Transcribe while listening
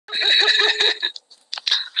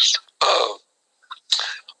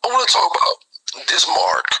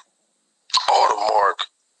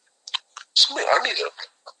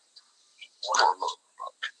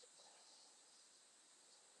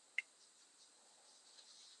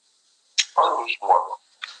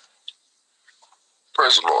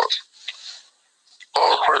Praise the Lord.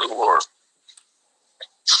 Oh, praise the Lord.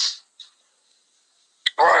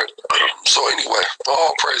 All right. So anyway,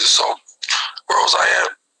 all praises. So where was I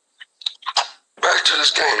at? Back to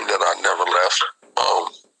this game that I never left.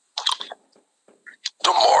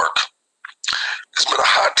 The mark. It's been a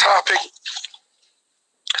hot topic.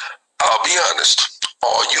 I'll be honest.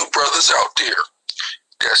 All you brothers out there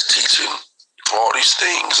that's teaching all these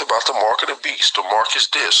things about the mark of the beast. The mark is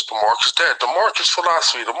this. The mark is that. The mark is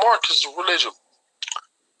philosophy. The mark is religion.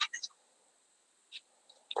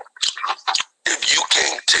 If you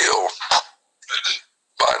can't tell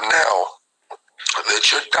by now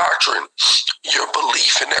that your doctrine, your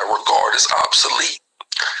belief in that regard is obsolete,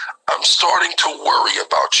 I'm starting to worry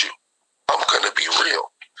about you. I'm going to be real.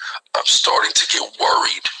 I'm starting to get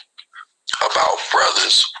worried about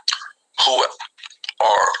brothers who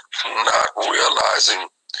are not realizing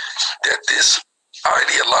that this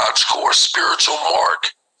ideological or spiritual mark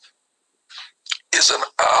is an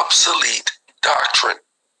obsolete doctrine.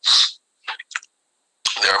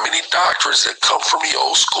 There are many doctrines that come from the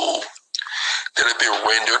old school that have been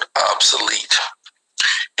rendered obsolete,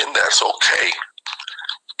 and that's okay.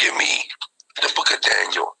 Give me the book of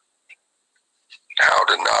Daniel, how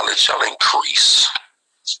the knowledge shall increase